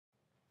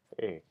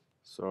Hey,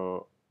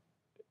 so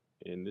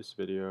in this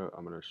video,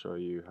 I'm going to show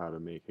you how to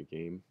make a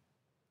game.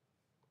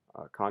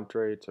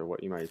 Contrary to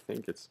what you might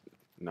think, it's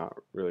not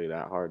really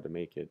that hard to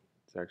make it.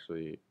 It's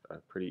actually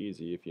pretty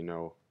easy if you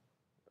know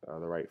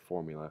the right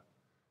formula.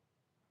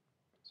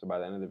 So by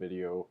the end of the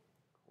video,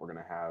 we're going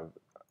to have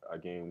a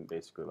game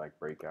basically like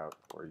Breakout,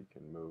 where you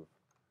can move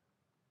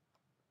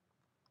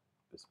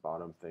this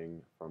bottom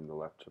thing from the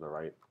left to the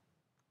right.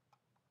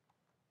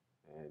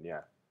 And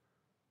yeah,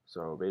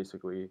 so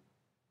basically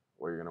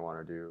what you're going to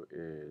want to do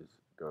is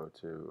go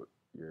to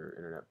your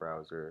internet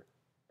browser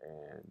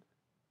and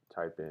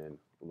type in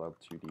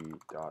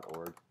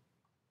love2d.org,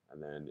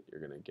 and then you're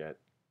going to get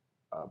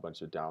a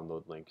bunch of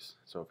download links.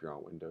 So if you're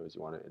on Windows,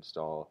 you want to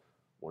install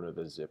one of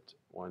the zipped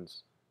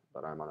ones,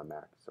 but I'm on a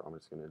Mac, so I'm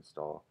just going to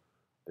install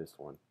this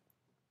one.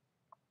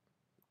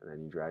 And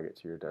then you drag it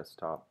to your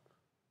desktop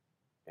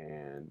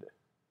and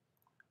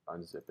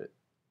unzip it.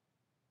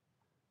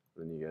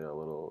 Then you get a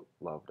little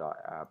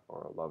love.app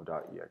or a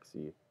love.exe,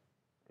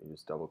 and you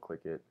just double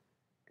click it,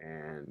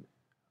 and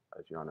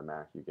if you're on a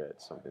Mac, you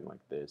get something like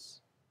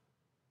this.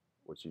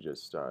 What you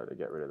just to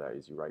get rid of that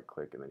is you right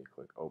click and then you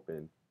click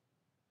open,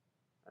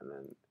 and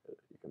then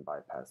you can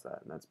bypass that,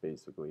 and that's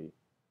basically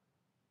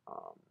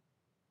um,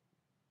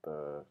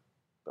 the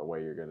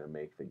way you're going to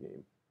make the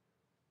game.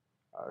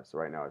 So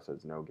right now it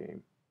says no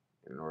game.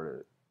 In order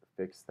to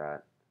fix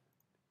that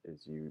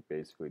is you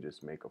basically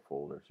just make a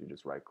folder. So you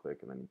just right click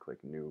and then you click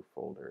new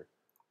folder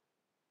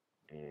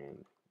and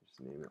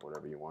just name it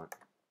whatever you want.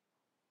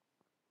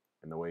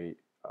 And the way,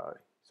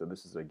 so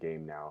this is a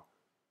game now,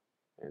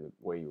 and the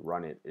way you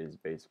run it is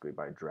basically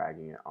by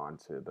dragging it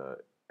onto the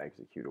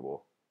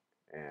executable.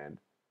 And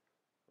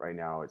right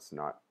now it's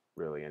not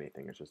really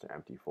anything, it's just an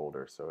empty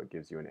folder, so it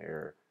gives you an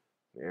error.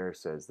 The error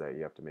says that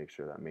you have to make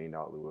sure that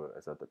main.lua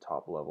is at the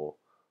top level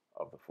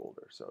of the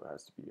folder, so it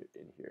has to be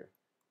in here.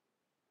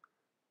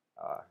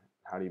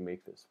 How do you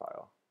make this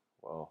file?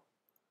 Well,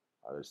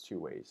 there's two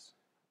ways.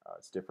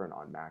 It's different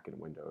on Mac and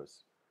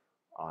Windows.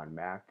 On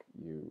Mac,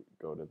 you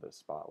go to the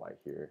spotlight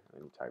here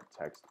and you type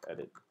text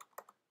edit,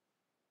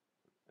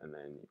 and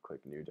then you click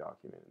new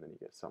document, and then you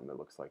get something that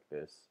looks like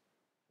this.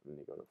 And then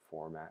you go to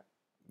format,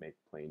 make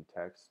plain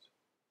text,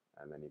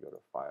 and then you go to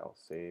file,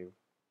 save,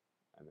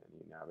 and then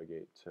you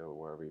navigate to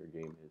wherever your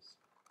game is,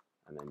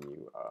 and then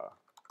you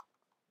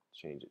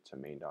change it to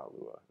main.lua,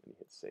 and you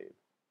hit save.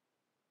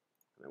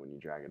 And then when you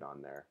drag it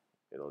on there,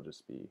 it'll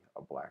just be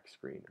a black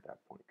screen at that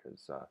point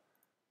because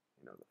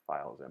the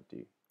file is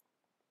empty.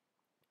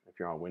 If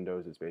you're on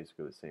Windows, it's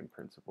basically the same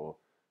principle.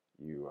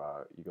 You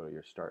go to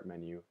your start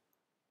menu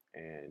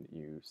and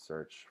you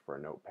search for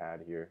a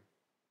Notepad here,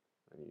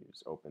 and you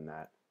just open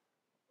that.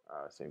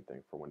 Same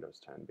thing for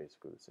Windows 10,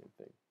 basically the same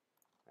thing.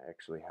 I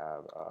actually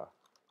have a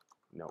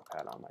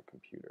Notepad on my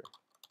computer.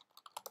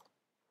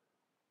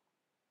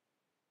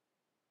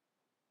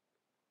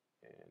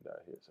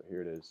 And so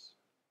here it is.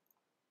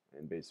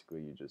 And basically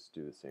you just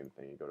do the same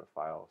thing. You go to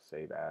File,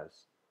 Save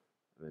As,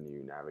 and then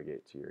you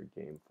navigate to your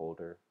game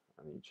folder,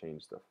 and then you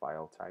change the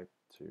file type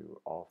to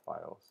all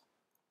files,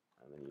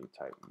 and then you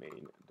type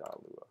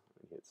main.lua,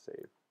 and hit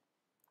save.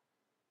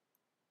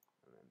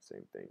 And then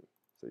same thing.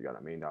 So you got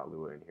a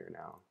main.lua in here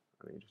now,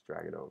 and then you just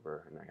drag it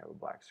over, and I have a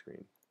black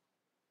screen.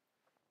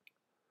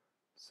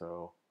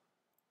 So,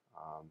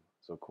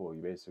 so cool.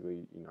 You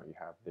basically, you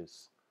have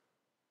this.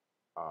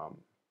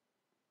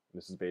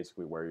 This is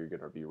basically where you're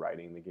going to be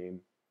writing the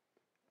game,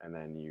 and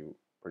then you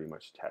pretty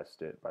much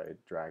test it by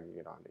dragging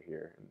it onto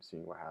here and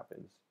seeing what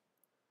happens.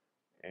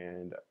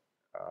 And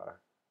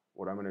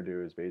what I'm going to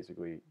do is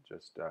basically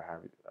just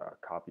have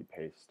copy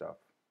paste stuff,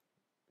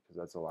 because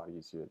that's a lot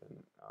easier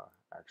than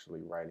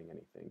actually writing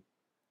anything.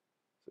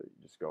 So you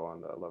just go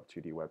on the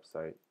Love2D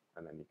website,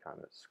 and then you kind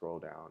of scroll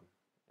down,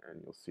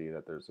 and you'll see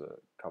that there's a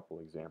couple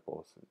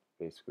examples, and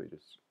basically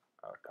just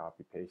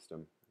copy paste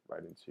them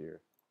right into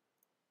your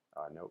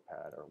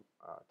Notepad or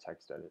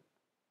text edit.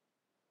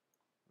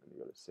 And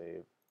you go to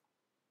save,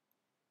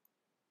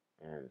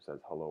 and it says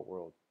hello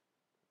world.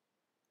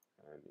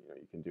 And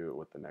you can do it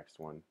with the next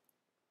one.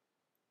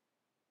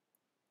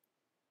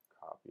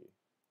 Copy,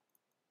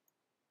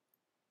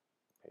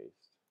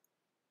 paste,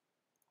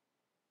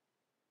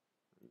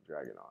 you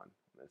drag it on,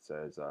 and it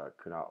says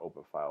could not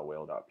open file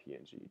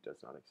whale.png,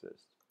 does not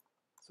exist.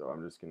 So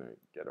I'm just gonna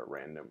get a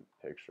random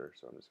picture.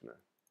 So I'm just gonna,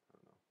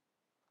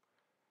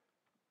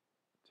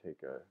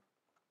 take a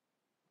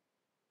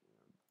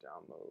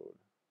download,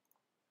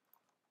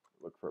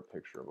 look for a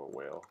picture of a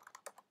whale.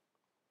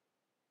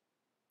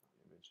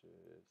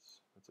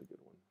 Images, that's a good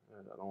one.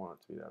 And I don't want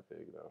it to be that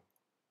big though.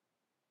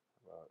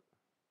 How about,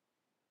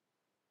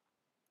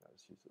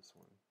 let's use this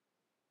one.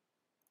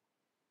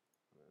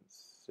 And then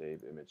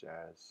save image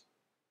as,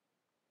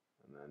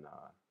 and then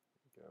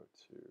go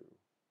to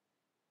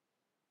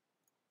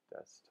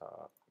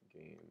desktop,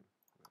 game,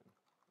 and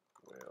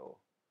whale.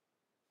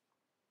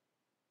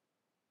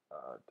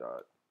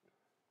 Dot.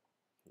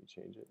 Can you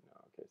change it?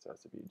 No. Okay, so it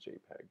has to be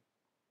JPEG.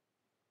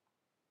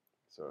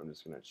 So I'm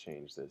just going to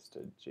change this to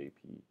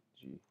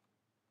JPG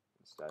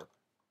instead.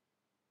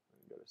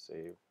 And go to save,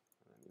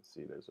 and then You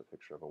see there's a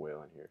picture of a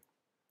whale in here.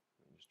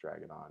 You just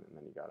drag it on, and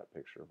then you got a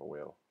picture of a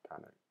whale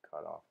kind of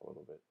cut off a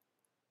little bit.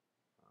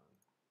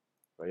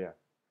 But yeah,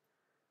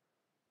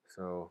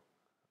 so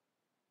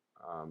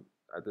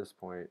at this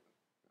point,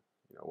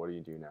 what do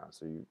you do now?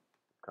 So you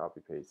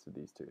copy pasted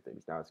these two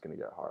things. Now it's going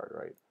to get hard,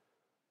 right?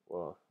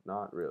 Well,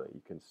 not really.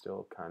 You can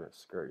still kind of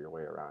skirt your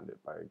way around it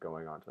by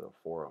going onto the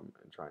forum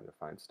and trying to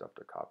find stuff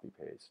to copy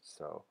paste.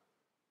 So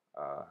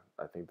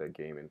I think the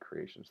game and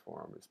creations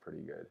forum is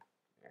pretty good.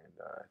 And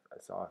I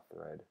saw a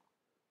thread,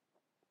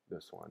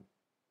 this one.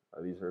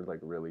 These are like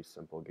really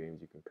simple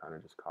games you can kind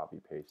of just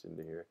copy paste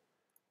into here.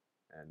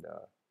 And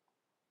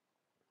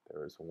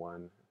there's the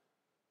one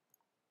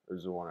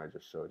I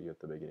just showed you at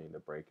the beginning, the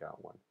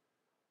breakout one.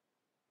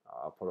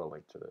 I'll put a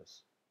link to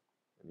this.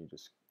 And you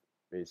just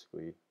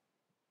basically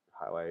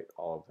highlight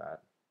all of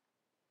that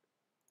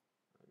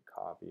and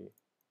copy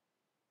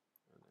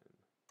and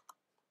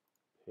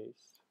then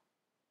paste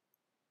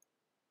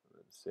and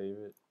then save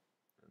it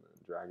and then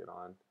drag it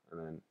on and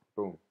then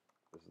boom,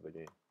 this is the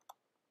game.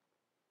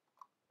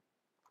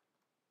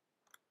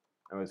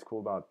 And what's cool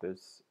about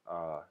this,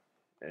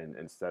 and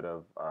instead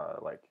of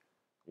like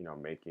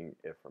making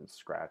it from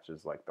scratch,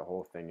 is like the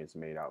whole thing is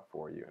made out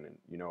for you, and it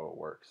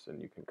works,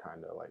 and you can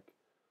kind of like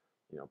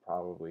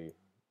probably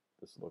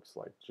this looks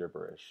like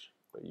gibberish,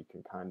 but you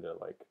can kind of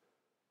like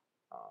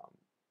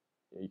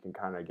you can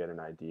kind of get an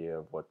idea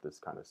of what this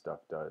kind of stuff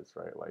does,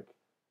 right? Like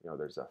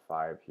there's a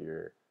 5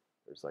 here,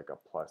 there's like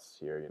a plus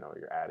here,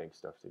 you're adding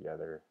stuff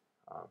together.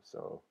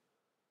 So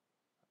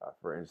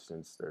for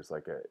instance, there's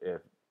like a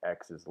if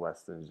x is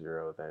less than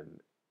 0, then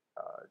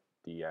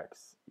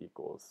dx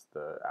equals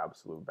the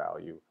absolute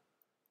value,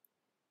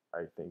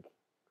 I think.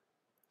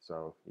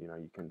 So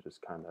you can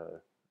just kind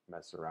of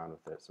mess around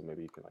with it. So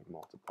maybe you can like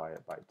multiply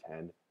it by 10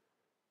 and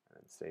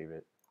then save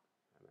it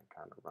and then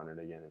kind of run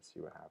it again and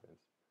see what happens.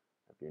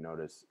 If you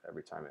notice,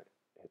 every time it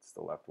hits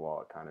the left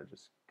wall, it kind of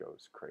just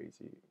goes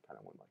crazy. It kind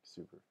of went like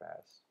super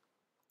fast.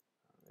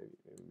 Maybe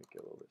make it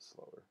a little bit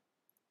slower.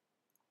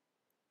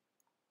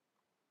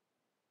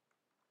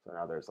 So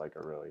now there's like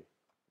a really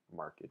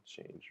marked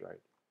change,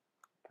 right?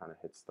 Kind of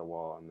hits the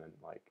wall and then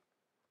like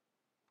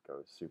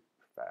goes super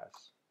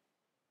fast.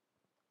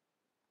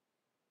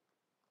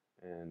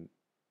 And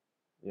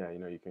yeah,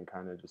 you can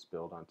kind of just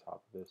build on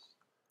top of this.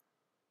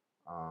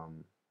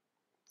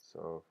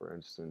 So for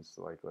instance,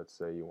 like let's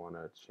say you want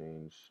to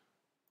change,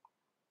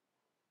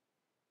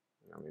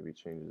 maybe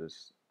change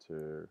this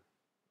to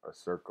a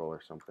circle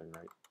or something,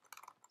 right?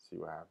 See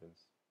what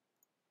happens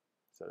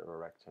instead of a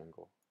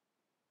rectangle.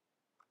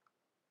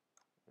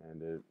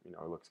 And it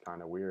looks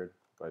kind of weird,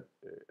 but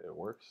it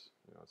works.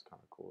 It's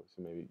kind of cool.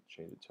 So maybe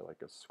change it to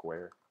like a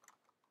square.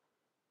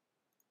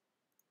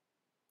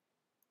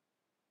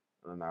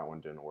 And then that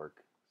one didn't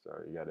work,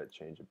 so you got to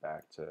change it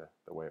back to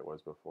the way it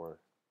was before.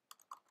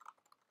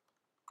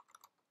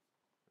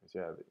 So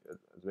yeah,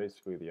 it's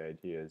basically the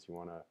idea is you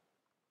want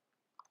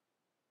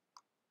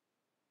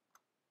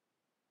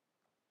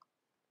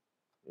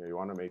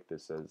to make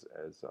this as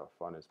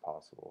fun as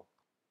possible.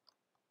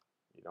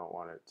 You don't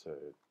want it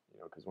to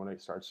because when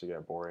it starts to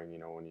get boring,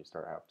 when you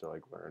start have to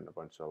like learn a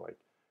bunch of like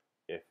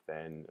if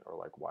then or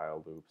like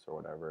while loops or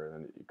whatever,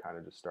 then you kind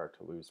of just start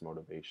to lose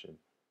motivation.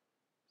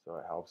 So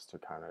it helps to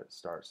kind of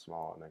start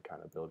small and then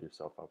kind of build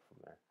yourself up from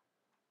there.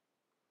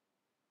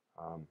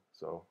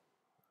 So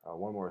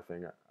one more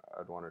thing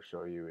I'd want to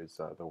show you is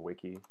the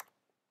wiki.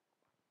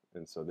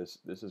 And so this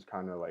is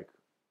kind of like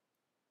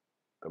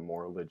the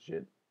more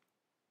legit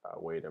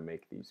way to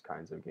make these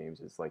kinds of games.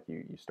 It's like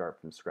you start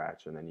from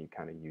scratch and then you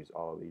kind of use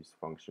all of these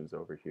functions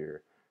over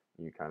here.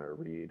 You kind of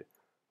read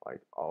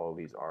like all of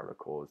these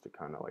articles to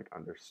kind of like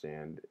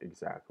understand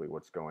exactly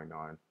what's going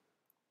on.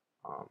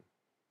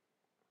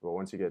 But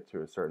once you get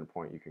to a certain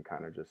point, you can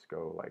kind of just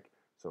go like,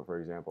 so for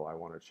example, I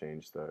want to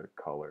change the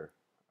color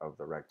of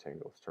the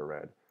rectangles to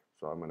red.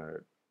 So I'm going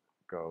to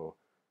go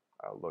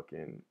look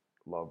in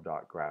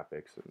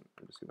love.graphics and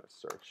I'm just going to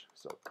search.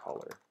 So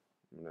color.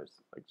 I'm going to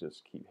like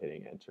just keep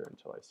hitting enter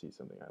until I see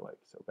something I like.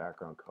 So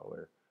background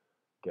color,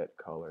 get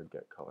color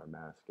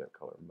mask, get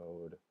color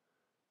mode,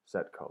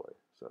 set color.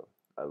 So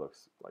that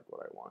looks like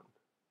what I want.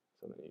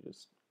 So then you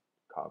just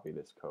copy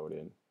this code in,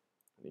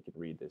 and you can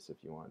read this if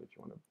you want. If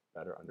you want a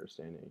better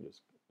understanding, you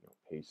just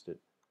paste it.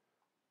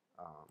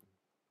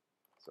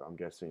 So I'm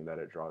guessing that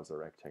it draws a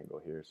rectangle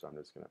here, so I'm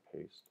just going to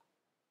paste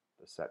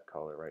the set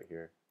color right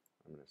here.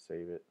 I'm going to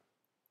save it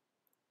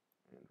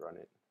and run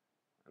it.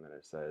 And then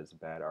it says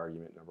bad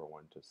argument number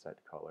 1 to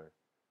set color,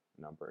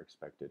 number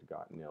expected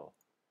got nil.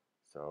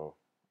 So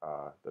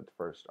the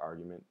first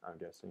argument, I'm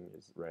guessing,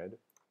 is red.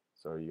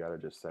 So you got to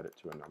just set it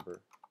to a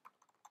number.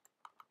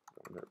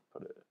 I'm going to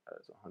put it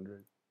as 100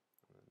 and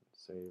then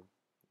save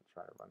and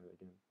try to run it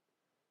again.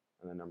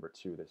 And then number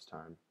 2 this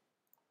time.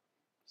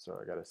 So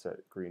I got to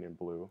set green and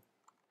blue,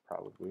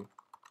 probably.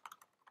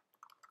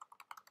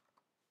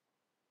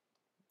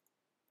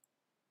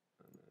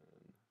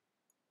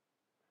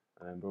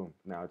 And then boom,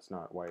 now it's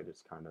not white,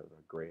 it's kind of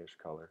a grayish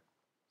color.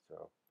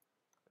 So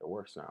it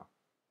works now.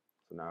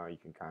 So now you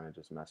can kind of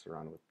just mess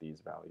around with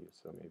these values.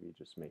 So maybe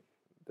just make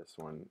this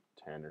one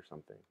 10 or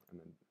something, and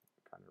then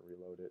kind of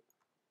reload it,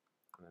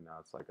 and then now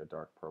it's like a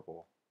dark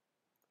purple,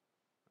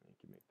 and you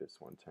can make this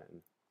one 10.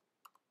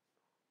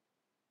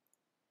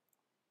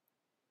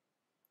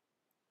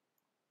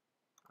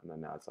 And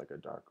then now it's like a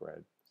dark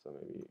red, so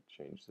maybe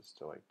change this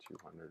to like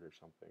 200 or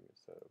something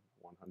instead of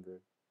 100.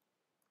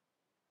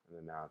 And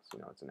then now it's, you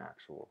know, it's an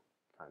actual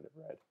kind of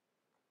red.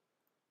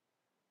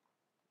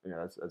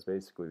 Yeah, that's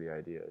basically the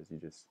idea, is you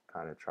just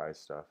kind of try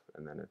stuff,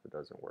 and then if it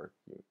doesn't work,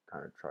 you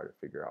kind of try to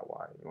figure out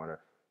why. You want to,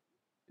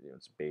 you know,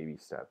 it's baby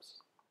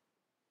steps.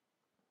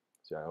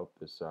 So I hope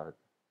this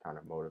kind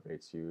of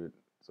motivates you,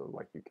 so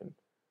like you can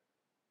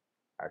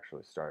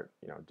actually start,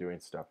 you know, doing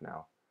stuff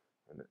now.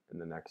 And in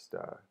the next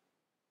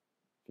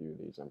few of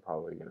these, I'm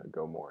probably going to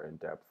go more in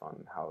depth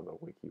on how the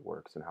wiki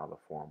works and how the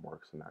forum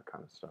works and that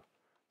kind of stuff.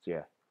 So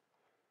yeah,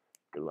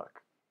 good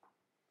luck.